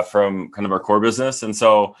 from kind of our core business. And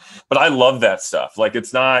so, but I love that stuff. Like,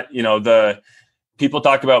 it's not, people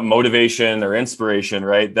talk about motivation or inspiration,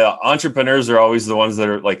 right? The entrepreneurs are always the ones that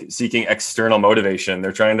are like seeking external motivation.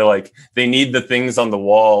 They're trying to like, they need the things on the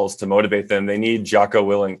walls to motivate them. They need Jocko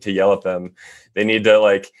Willink to yell at them. They need to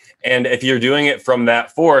like, and if you're doing it from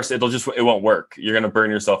that force, it won't work. You're going to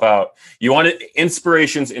burn yourself out. You want it,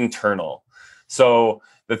 inspiration's internal. So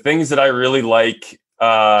the things that I really like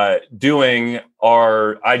doing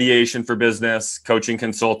are ideation for business, coaching,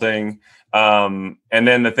 consulting. And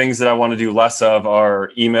then the things that I want to do less of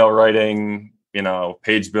are email writing,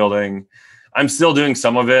 page building. I'm still doing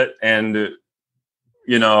some of it and,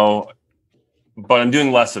 but I'm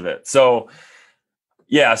doing less of it. So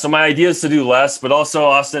yeah, so my idea is to do less, but also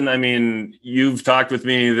Austin, I mean, you've talked with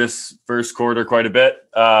me this first quarter quite a bit.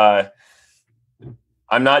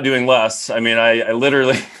 I'm not doing less. I mean, I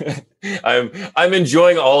literally, I'm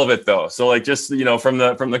enjoying all of it though. So like, just, from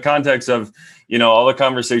the context of, all the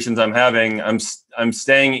conversations I'm having, I'm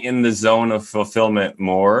staying in the zone of fulfillment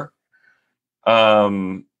more.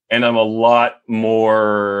 And I'm a lot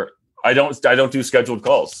more, I don't do scheduled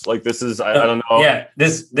calls. Like this is, I don't know. Yeah.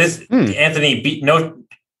 Anthony, no,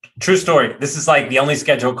 true story. This is like the only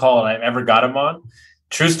scheduled call I've ever got him on.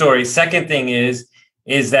 True story. Second thing is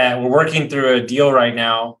that we're working through a deal right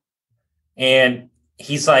now. And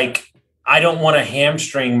he's like, I don't want to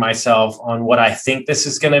hamstring myself on what I think this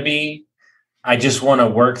is going to be. I just want to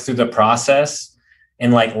work through the process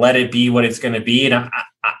and like, let it be what it's going to be. And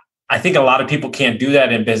I think a lot of people can't do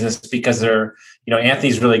that in business because they're,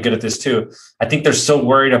 Anthony's really good at this too. I think they're so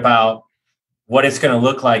worried about what it's going to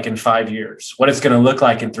look like in 5 years, what it's going to look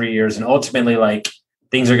like in 3 years. And ultimately like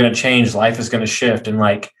things are going to change. Life is going to shift. And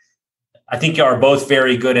like, I think you are both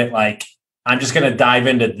very good at like, I'm just going to dive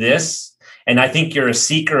into this. And I think you're a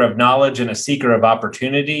seeker of knowledge and a seeker of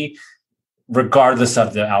opportunity, regardless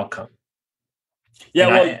of the outcome.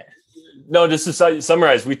 Yeah. No, just to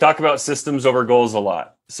summarize, we talk about systems over goals a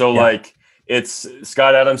lot. So like it's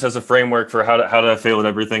Scott Adams has a framework for how to fail at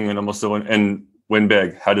everything and almost still win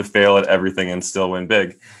big, how to fail at everything and still win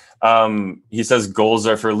big. He says goals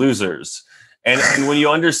are for losers. And when you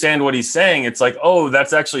understand what he's saying, it's like, oh,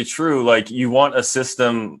 that's actually true. Like you want a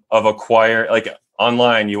system of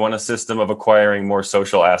online, you want a system of acquiring more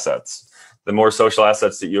social assets. The more social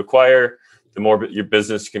assets that you acquire, the more your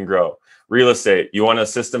business can grow. Real estate, you want a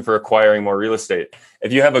system for acquiring more real estate.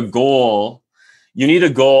 If you have a goal, you need a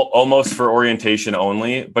goal almost for orientation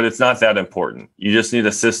only, but it's not that important. You just need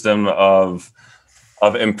a system of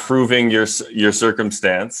improving your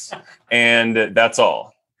circumstance, and that's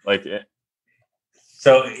all. Like,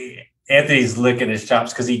 so Anthony's licking his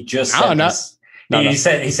chops because he just said this. He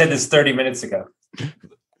said this 30 minutes ago.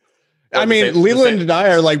 I mean, Leland and I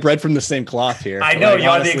are like bred from the same cloth here. I know, like, you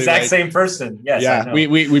are honestly, the exact same person. Yes, yeah,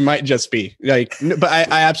 we might just be like, but I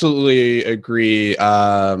absolutely agree.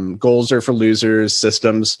 Goals are for losers,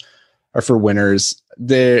 systems are for winners.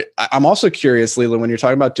 I'm also curious, Leland, when you're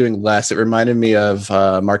talking about doing less, it reminded me of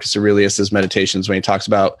Marcus Aurelius's meditations when he talks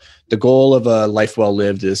about the goal of a life well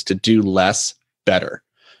lived is to do less better.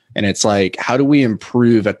 And it's like, how do we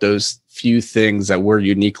improve at those few things that we're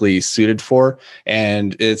uniquely suited for?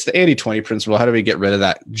 And it's the 80-20 principle. How do we get rid of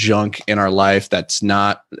that junk in our life it's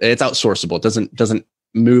outsourceable? It doesn't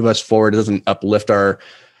move us forward. It doesn't uplift our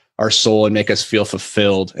soul and make us feel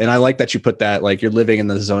fulfilled. And I like that you put that, like you're living in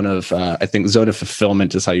the zone of, I think zone of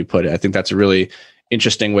fulfillment is how you put it. I think that's a really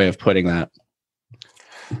interesting way of putting that.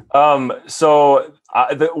 So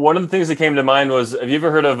one of the things that came to mind was, have you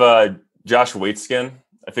ever heard of Josh Waitskin?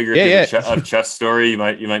 I figure if you're a chess story, you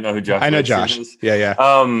might know who Josh. I know Josh. Is. Yeah.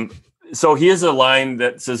 So he has a line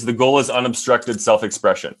that says the goal is unobstructed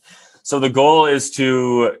self-expression. So the goal is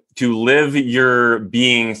to live your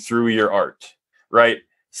being through your art, right?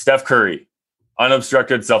 Steph Curry,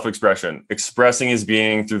 unobstructed self-expression, expressing his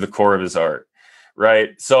being through the core of his art,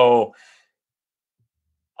 right? So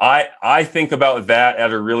I think about that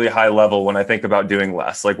at a really high level when I think about doing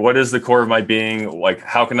less. Like, what is the core of my being? Like,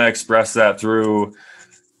 how can I express that through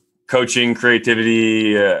coaching,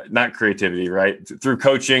 creativity, not creativity, right? Through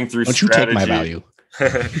coaching, through Don't strategy. You take my value.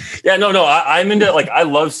 Yeah, no. I'm into like, I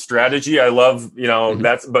love strategy. I love,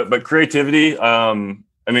 but creativity. I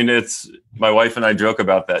mean, it's my wife and I joke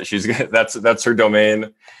about that. That's her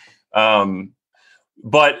domain.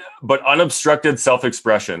 But unobstructed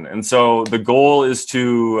self-expression. And so the goal is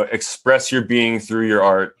to express your being through your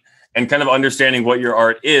art and kind of understanding what your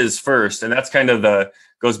art is first. And that's kind of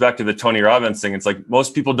goes back to the Tony Robbins thing. It's like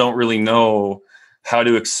most people don't really know how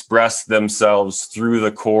to express themselves through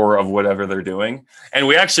the core of whatever they're doing. And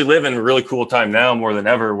we actually live in a really cool time now more than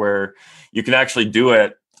ever where you can actually do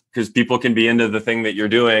it because people can be into the thing that you're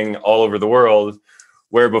doing all over the world.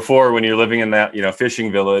 Where before, when you're living in that,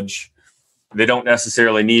 fishing village, they don't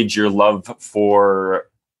necessarily need your love for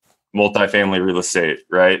multifamily real estate,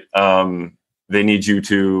 right? They need you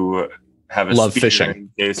to have a love fishing in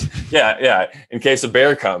case, in case a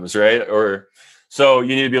bear comes, right? Or so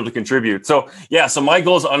you need to be able to contribute. So so my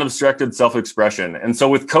goal is unobstructed self-expression. And so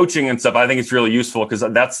with coaching and stuff, I think it's really useful because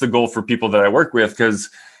that's the goal for people that I work with, because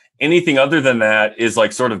anything other than that is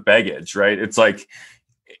like sort of baggage, right? It's like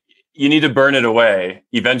you need to burn it away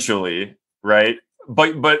eventually, right?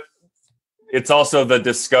 But it's also the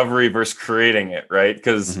discovery versus creating it, right?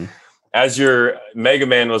 Because as your Mega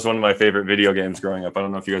Man was one of my favorite video games growing up. I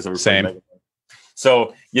don't know if you guys ever played Mega Man.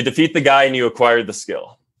 So you defeat the guy and you acquire the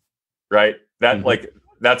skill, right? That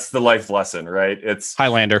that's the life lesson, right? It's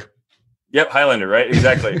Highlander. Yep, Highlander, right?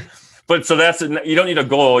 Exactly. But so you don't need a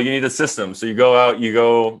goal, you need a system. So you go out,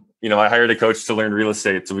 I hired a coach to learn real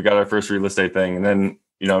estate. So we got our first real estate thing. And then,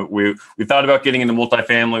 we thought about getting into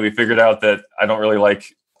multifamily. We figured out that I don't really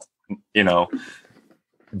like,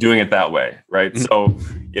 doing it that way. Right. So,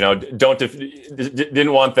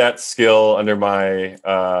 didn't want that skill under my,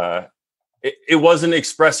 it wasn't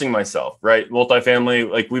expressing myself, right? Multifamily,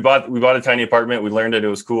 like we bought a tiny apartment. We learned it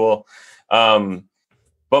was cool. But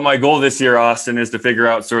my goal this year, Austin, is to figure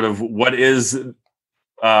out sort of what is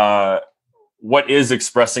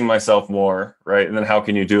expressing myself more, right? And then how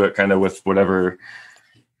can you do it kind of with whatever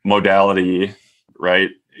modality, right?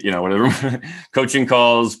 Whatever coaching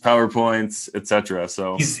calls, PowerPoints, etc.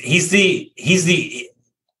 So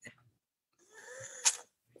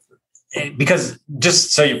because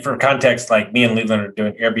just so for context, like me and Leland are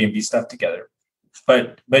doing Airbnb stuff together,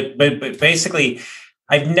 but basically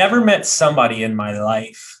I've never met somebody in my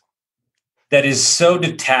life that is so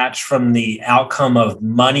detached from the outcome of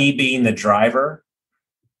money being the driver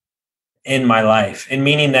in my life. And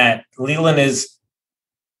meaning that Leland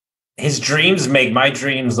his dreams make my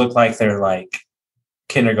dreams look like they're like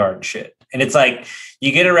kindergarten shit. And it's like,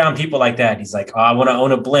 you get around people like that. He's like, oh, I want to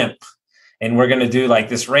own a blimp. And we're going to do like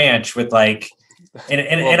this ranch with like,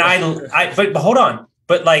 but hold on.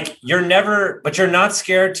 But like, you're not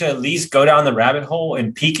scared to at least go down the rabbit hole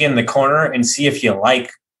and peek in the corner and see if you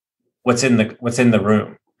like what's in the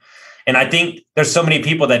room. And I think there's so many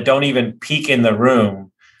people that don't even peek in the room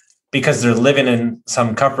because they're living in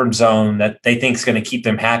some comfort zone that they think is going to keep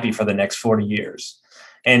them happy for the next 40 years.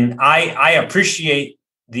 And I appreciate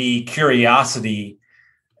the curiosity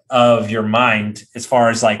of your mind as far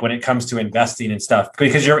as like when it comes to investing and stuff,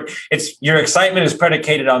 because your excitement is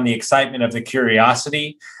predicated on the excitement of the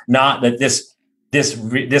curiosity, not that this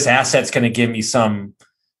asset's going to give me some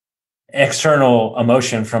external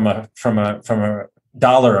emotion from a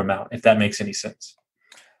dollar amount, if that makes any sense.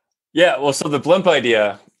 Yeah. Well, so the blimp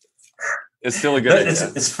idea is still a good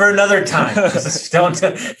idea. It's for another time. Listen,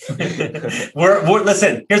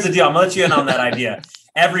 here's the deal. I'm gonna let you in on that idea.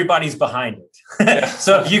 Everybody's behind it.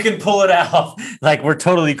 So if you can pull it out, like we're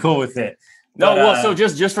totally cool with it. So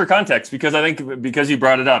just for context, because I think because you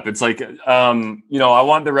brought it up, it's like, I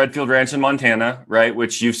want the Redfield Ranch in Montana, right?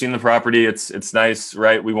 Which you've seen the property. It's nice,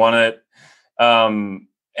 right? We want it. And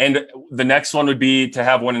the next one would be to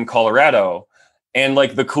have one in Colorado. And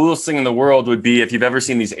like the coolest thing in the world would be if you've ever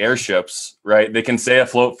seen these airships, right? They can stay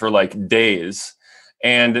afloat for like days.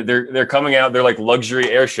 And they're coming out, they're like luxury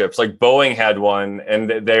airships. Like Boeing had one, and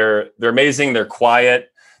they're amazing. They're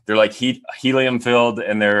quiet. They're like helium filled,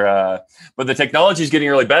 and but the technology is getting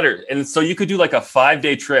really better. And so you could do like a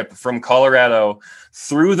 5-day trip from Colorado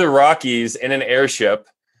through the Rockies in an airship,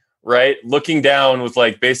 right? Looking down with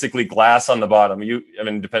like basically glass on the bottom.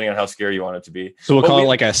 Depending on how scary you want it to be. So we'll call it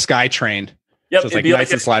like a sky train. Yep, so it's like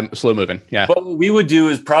nice and slow moving. Yeah. What we would do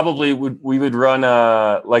is probably we would run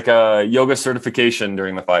like a yoga certification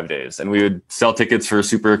during the 5 days, and we would sell tickets for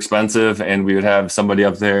super expensive, and we would have somebody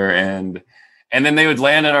up there, and then they would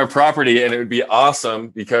land on our property, and it would be awesome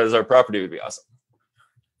because our property would be awesome.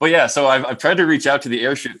 But yeah, so I've tried to reach out to the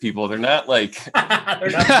airship people. They're not like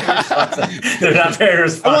they're not very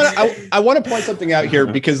responsive. I want to point something out here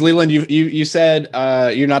because Leland, you said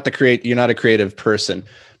you're not a creative person.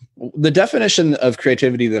 The definition of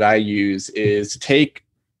creativity that I use is to take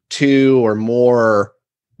two or more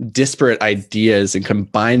disparate ideas and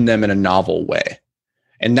combine them in a novel way.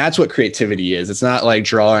 And that's what creativity is. It's not like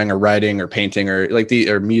drawing or writing or painting or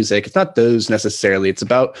or music. It's not those necessarily. It's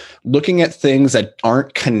about looking at things that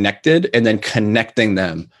aren't connected and then connecting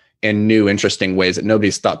them in new, interesting ways that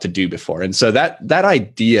nobody's thought to do before. And so that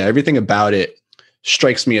idea, everything about it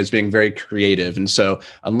strikes me as being very creative. And so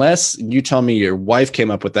unless you tell me your wife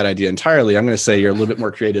came up with that idea entirely, I'm going to say you're a little bit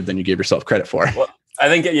more creative than you gave yourself credit for. Well, I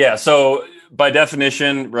think, yeah. So by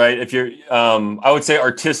definition, right? If you're, I would say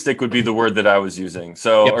artistic would be the word that I was using.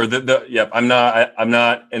 So, I'm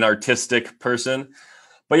not an artistic person,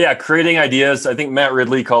 but yeah, creating ideas. I think Matt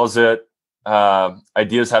Ridley calls it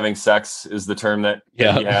ideas having sex is the term that he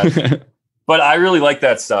has. But I really like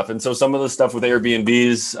that stuff. And so some of the stuff with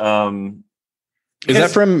Airbnbs, is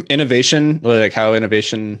that from innovation? Like how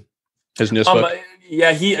innovation, his newest book?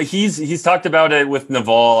 Yeah, he's talked about it with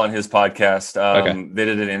Naval on his podcast. They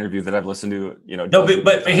did an interview that I've listened to.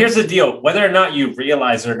 But here's the deal: whether or not you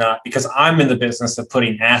realize it or not, because I'm in the business of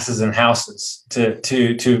putting asses in houses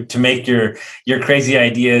to make your crazy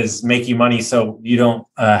ideas make you money, so you don't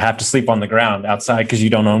have to sleep on the ground outside because you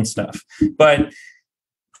don't own stuff. But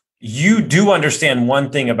you do understand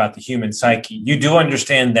one thing about the human psyche. You do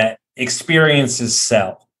understand that experiences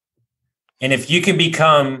sell, and if you can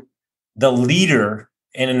become the leader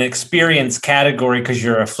in an experience category because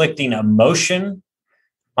you're afflicting emotion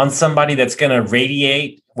on somebody that's going to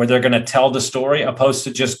radiate where they're going to tell the story opposed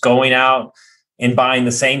to just going out and buying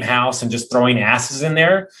the same house and just throwing asses in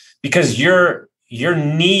there, because your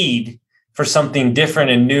need for something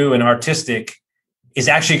different and new and artistic is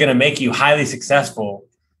actually going to make you highly successful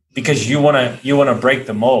because you want to break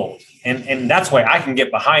the mold. And that's why I can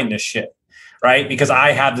get behind this shit. Right? Because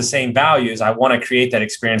I have the same values. I want to create that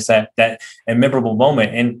experience, that memorable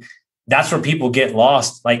moment. And that's where people get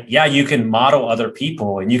lost. Like, yeah, you can model other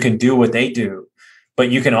people and you can do what they do,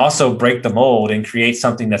 but you can also break the mold and create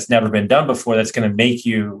something that's never been done before. That's going to make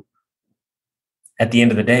you, at the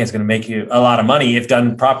end of the day, it's going to make you a lot of money if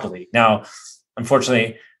done properly. Now,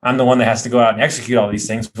 unfortunately, I'm the one that has to go out and execute all these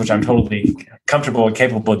things, which I'm totally comfortable and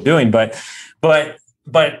capable of doing.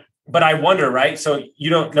 But I wonder, right? So you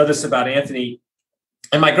don't know this about Anthony.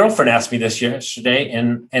 And my girlfriend asked me this yesterday,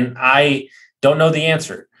 and I don't know the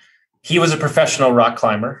answer. He was a professional rock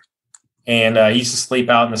climber, and he used to sleep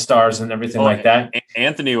out in the stars and everything like that.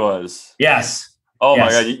 Anthony was. Yes. Oh,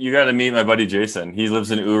 yes. My God. You got to meet my buddy Jason. He lives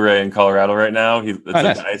in Ouray in Colorado right now. It's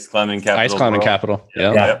like the ice climbing capital. Ice climbing capital.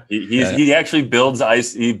 Yeah. He actually builds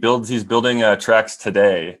ice. He's building tracks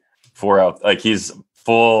today for out. Like he's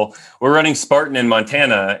full. We're running Spartan in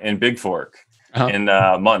Montana in Big Fork in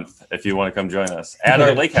a month. If you want to come join us at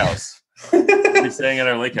our lake house, we're staying at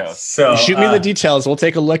our lake house. So shoot me the details. We'll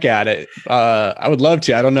take a look at it. I would love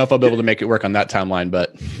to. I don't know if I'll be able to make it work on that timeline,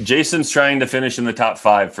 but Jason's trying to finish in the top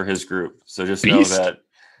 5 for his group. So just know that.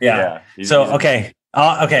 Yeah. Okay.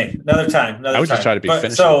 Another time. I would just try to be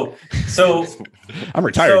finished. So I'm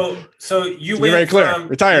retired. So you went from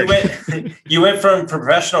retired. You went from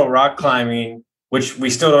professional rock climbing, which we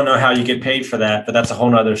still don't know how you get paid for that, but that's a whole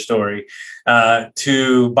nother story,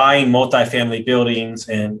 to buying multifamily buildings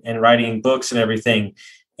and writing books and everything.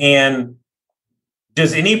 And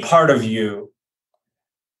does any part of you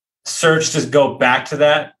search to go back to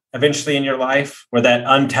that eventually in your life, or that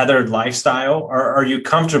untethered lifestyle? Or are you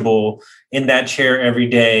comfortable in that chair every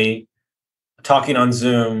day, talking on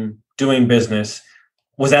Zoom, doing business?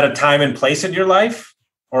 Was that a time and place in your life,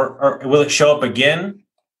 or will it show up again?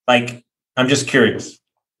 Like, I'm just curious.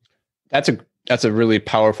 That's a really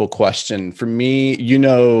powerful question. For me,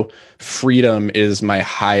 freedom is my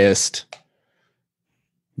highest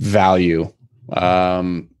value.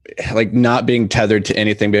 Like not being tethered to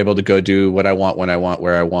anything, be able to go do what I want, when I want,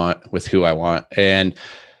 where I want, with who I want. And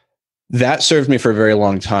that served me for a very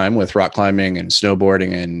long time with rock climbing and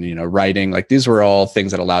snowboarding and, writing. Like these were all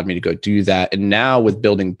things that allowed me to go do that. And now with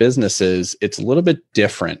building businesses, it's a little bit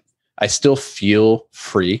different. I still feel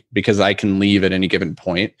free because I can leave at any given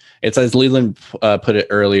point. It's as Leland put it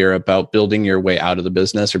earlier about building your way out of the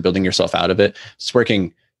business or building yourself out of it. It's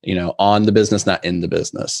working, on the business, not in the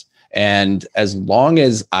business. And as long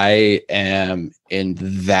as I am in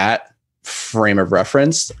that frame of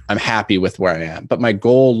reference, I'm happy with where I am. But my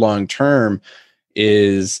goal long-term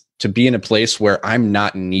is to be in a place where I'm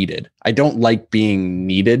not needed. I don't like being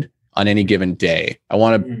needed on any given day. I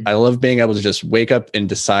love being able to just wake up and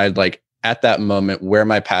decide, like, at that moment where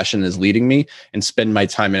my passion is leading me and spend my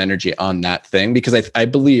time and energy on that thing. Because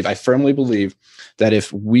I firmly believe that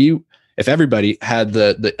if everybody had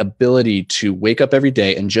the ability to wake up every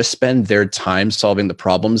day and just spend their time solving the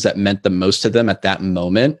problems that meant the most to them at that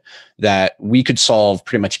moment, that we could solve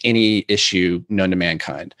pretty much any issue known to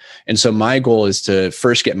mankind. And so my goal is to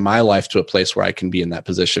first get my life to a place where I can be in that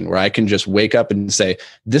position, where I can just wake up and say,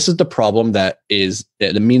 this is the problem that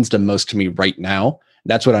means the most to me right now.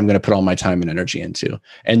 That's what I'm going to put all my time and energy into.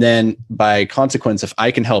 And then by consequence, if I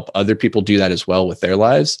can help other people do that as well with their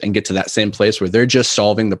lives and get to that same place where they're just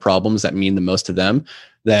solving the problems that mean the most to them,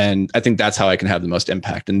 then I think that's how I can have the most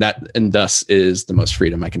impact. And thus is the most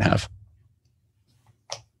freedom I can have.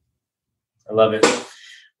 I love it.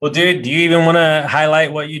 Well, dude, do you even want to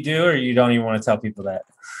highlight what you do, or you don't even want to tell people that?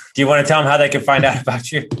 Do you want to tell them how they can find out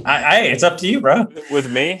about you? It's up to you, bro.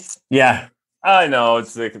 With me? Yeah. I know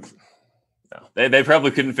it's like, no, they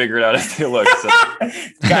probably couldn't figure it out if they looked. So.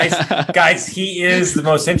 guys, he is the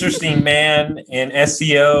most interesting man in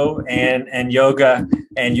SEO and yoga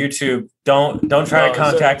and YouTube. Don't try to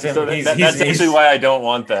contact him. So that's actually why I don't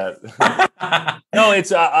want that. No,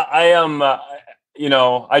 it's I am.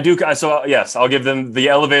 I do. So yes, I'll give them the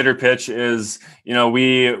elevator pitch. Is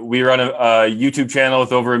we run a YouTube channel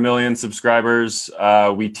with over 1 million subscribers.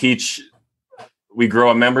 We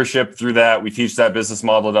grow a membership through that. We teach that business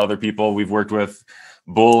model to other people. We've worked with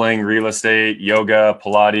bowling, real estate, yoga,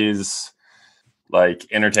 Pilates, like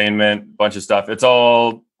entertainment, bunch of stuff. It's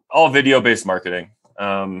all video-based marketing.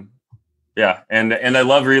 Yeah. And I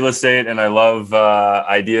love real estate, and I love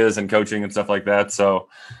ideas and coaching and stuff like that. So,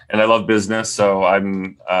 and I love business. So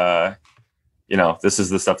I'm, this is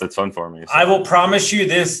the stuff that's fun for me. So. I will promise you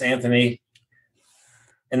this, Anthony.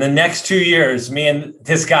 In the next 2 years, me and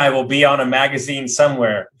this guy will be on a magazine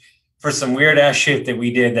somewhere for some weird ass shit that we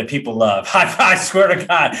did that people love. I swear to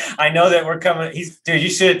God, I know that we're coming. Dude, you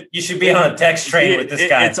should be on a text train with this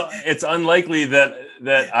guy. It's unlikely that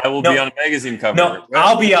I will be on a magazine cover. No, right?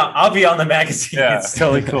 I'll be on the magazine. Yeah. It's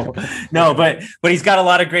totally cool. No, but he's got a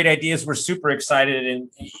lot of great ideas. We're super excited, and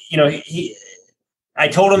I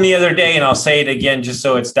told him the other day, and I'll say it again just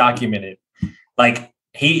so it's documented. Like.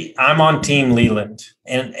 I'm on Team Leland,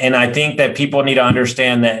 and I think that people need to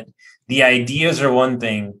understand that the ideas are one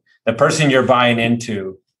thing. The person you're buying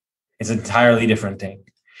into is an entirely different thing.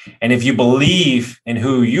 And if you believe in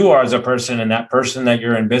who you are as a person and that person that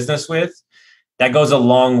you're in business with, that goes a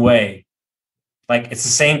long way. Like, it's the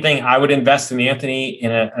same thing. I would invest in Anthony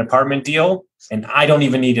in an apartment deal, and I don't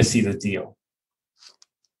even need to see the deal.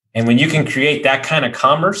 And when you can create that kind of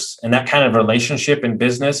commerce and that kind of relationship in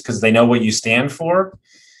business because they know what you stand for,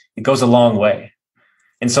 it goes a long way.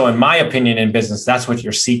 And so in my opinion, in business, that's what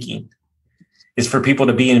you're seeking, is for people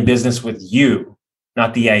to be in business with you,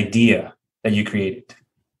 not the idea that you created.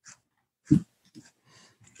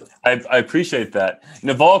 I appreciate that.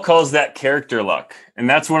 Naval calls that character luck. And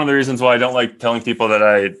that's one of the reasons why I don't like telling people that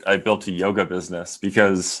I built a yoga business,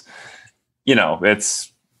 because,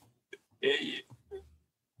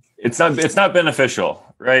 it's not beneficial,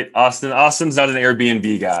 right? Austin's not an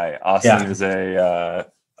Airbnb guy. Austin is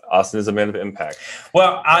a man of impact.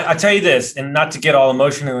 Well, I tell you this, and not to get all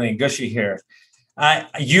emotionally and gushy here,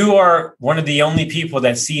 you are one of the only people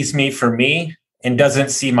that sees me for me and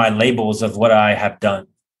doesn't see my labels of what I have done.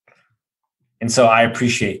 And so I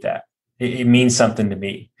appreciate that. It means something to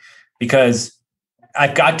me, because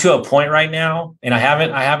I've got to a point right now, and I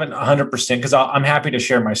haven't 100%, because I'm happy to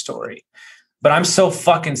share my story. But I'm so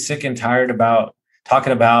fucking sick and tired about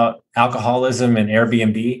talking about alcoholism and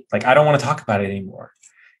Airbnb. Like, I don't want to talk about it anymore.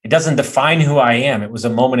 It doesn't define who I am. It was a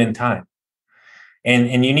moment in time.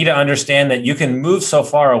 And you need to understand that you can move so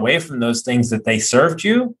far away from those things that they served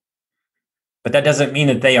you, but that doesn't mean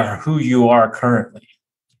that they are who you are currently.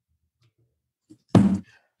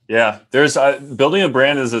 Yeah, there's building a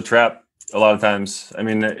brand is a trap a lot of times. I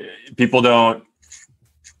mean, people don't.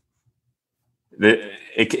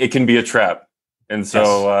 It can be a trap. And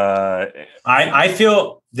so I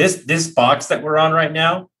feel this box that we're on right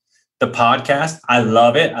now, the podcast, I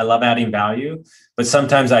love it. I love adding value, but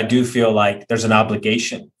sometimes I do feel like there's an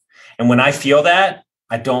obligation. And when I feel that,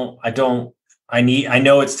 I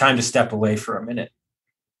know it's time to step away for a minute.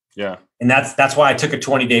 Yeah. And that's why I took a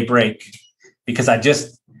 20-day break, because it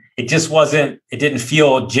didn't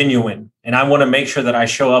feel genuine. And I want to make sure that I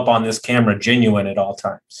show up on this camera genuine at all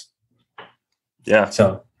times. Yeah.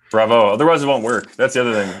 So bravo. Otherwise it won't work. That's the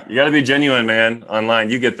other thing. You got to be genuine, man. Online.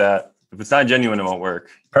 You get that. If it's not genuine, it won't work.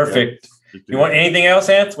 Perfect. You want anything else,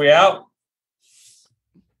 Ant? We out?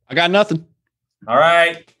 I got nothing. All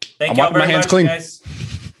right. Thank you all very much, clean. guys.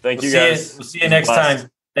 Thank you, guys. We'll see you next time.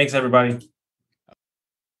 Thanks, everybody.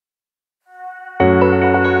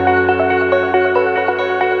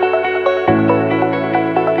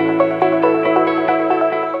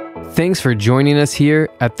 Thanks for joining us here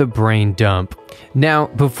at The Brain Dump. Now,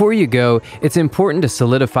 before you go, it's important to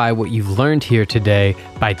solidify what you've learned here today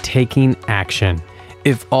by taking action.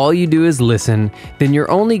 If all you do is listen, then you're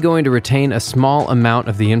only going to retain a small amount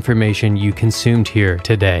of the information you consumed here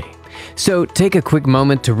today. So take a quick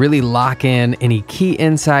moment to really lock in any key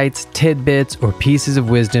insights, tidbits, or pieces of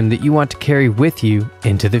wisdom that you want to carry with you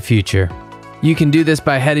into the future. You can do this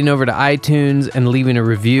by heading over to iTunes and leaving a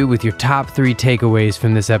review with your top 3 takeaways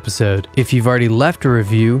from this episode. If you've already left a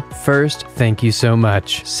review, first, thank you so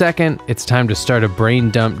much. Second, it's time to start a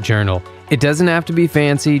brain dump journal. It doesn't have to be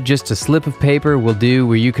fancy, just a slip of paper will do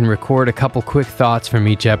where you can record a couple quick thoughts from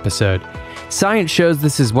each episode. Science shows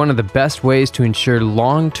this is one of the best ways to ensure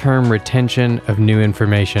long-term retention of new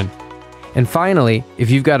information. And finally, if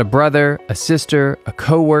you've got a brother, a sister, a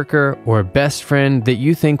coworker, or a best friend that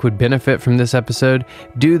you think would benefit from this episode,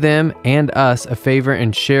 do them and us a favor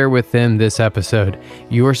and share with them this episode.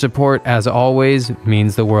 Your support, as always,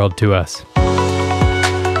 means the world to us.